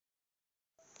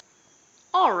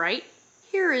Alright,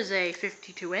 here is a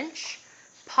 52-inch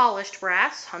polished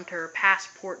brass Hunter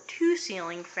Passport 2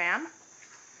 ceiling fan.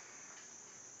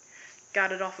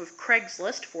 Got it off of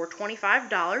Craigslist for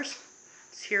 $25.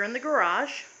 It's here in the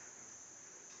garage.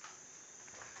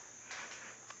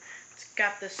 It's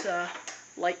got this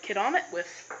light kit on it with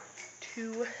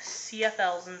 2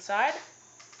 CFLs inside.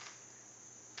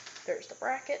 There's the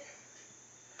bracket.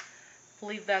 I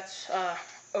believe that's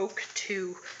oak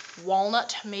to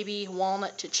walnut, maybe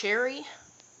walnut to cherry.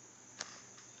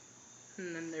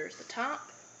 And then there's the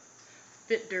top.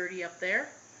 Bit dirty up there.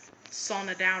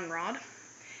 Sauna down rod.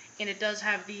 And it does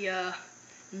have the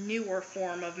newer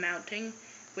form of mounting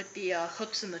with the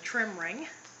hooks and the trim ring.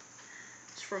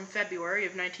 It's from February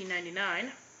of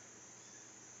 1999.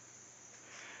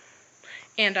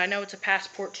 And I know it's a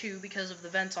Passport 2 because of the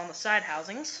vents on the side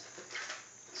housings.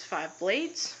 It's 5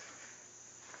 blades.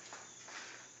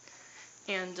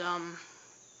 And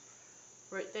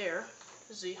right there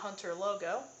is the Hunter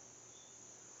logo.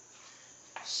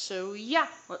 So yeah,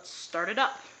 let's start it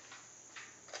up.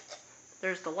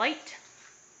 There's the light.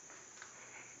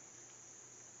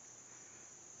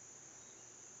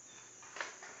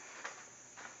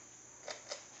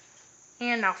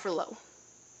 And now for low.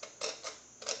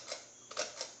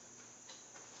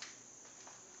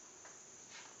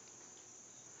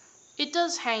 It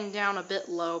does hang down a bit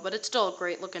low, but it's still a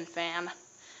great looking fan.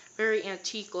 Very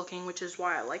antique looking, which is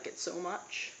why I like it so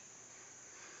much.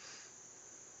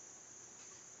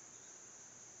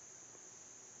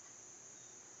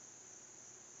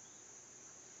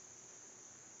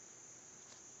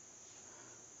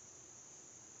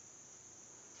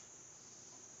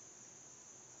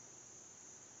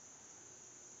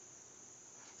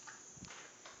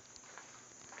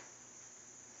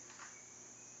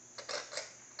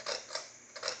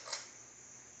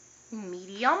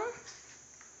 Medium.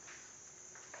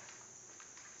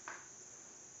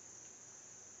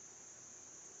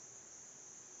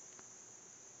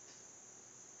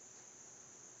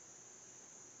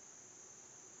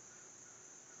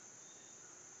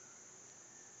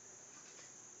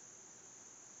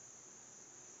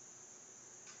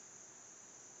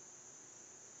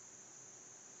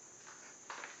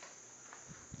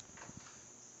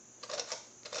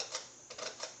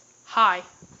 High.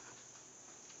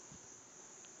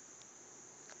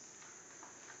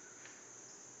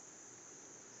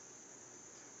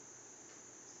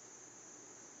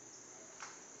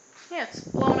 Yeah, it's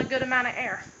blowing a good amount of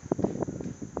air.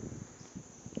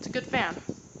 It's a good fan.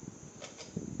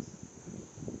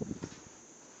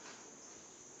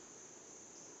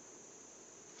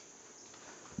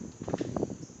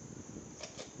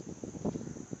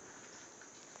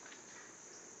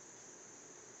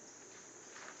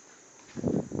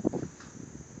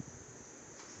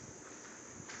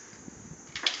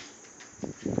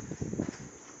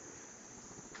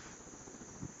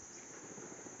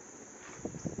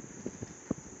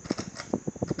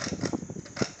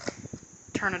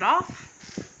 Turn it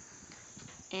off,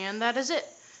 and that is it.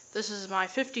 This is my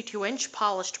 52-inch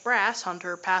polished brass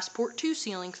Hunter Passport 2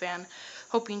 ceiling fan.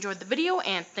 Hope you enjoyed the video,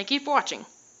 and thank you for watching.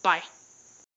 Bye.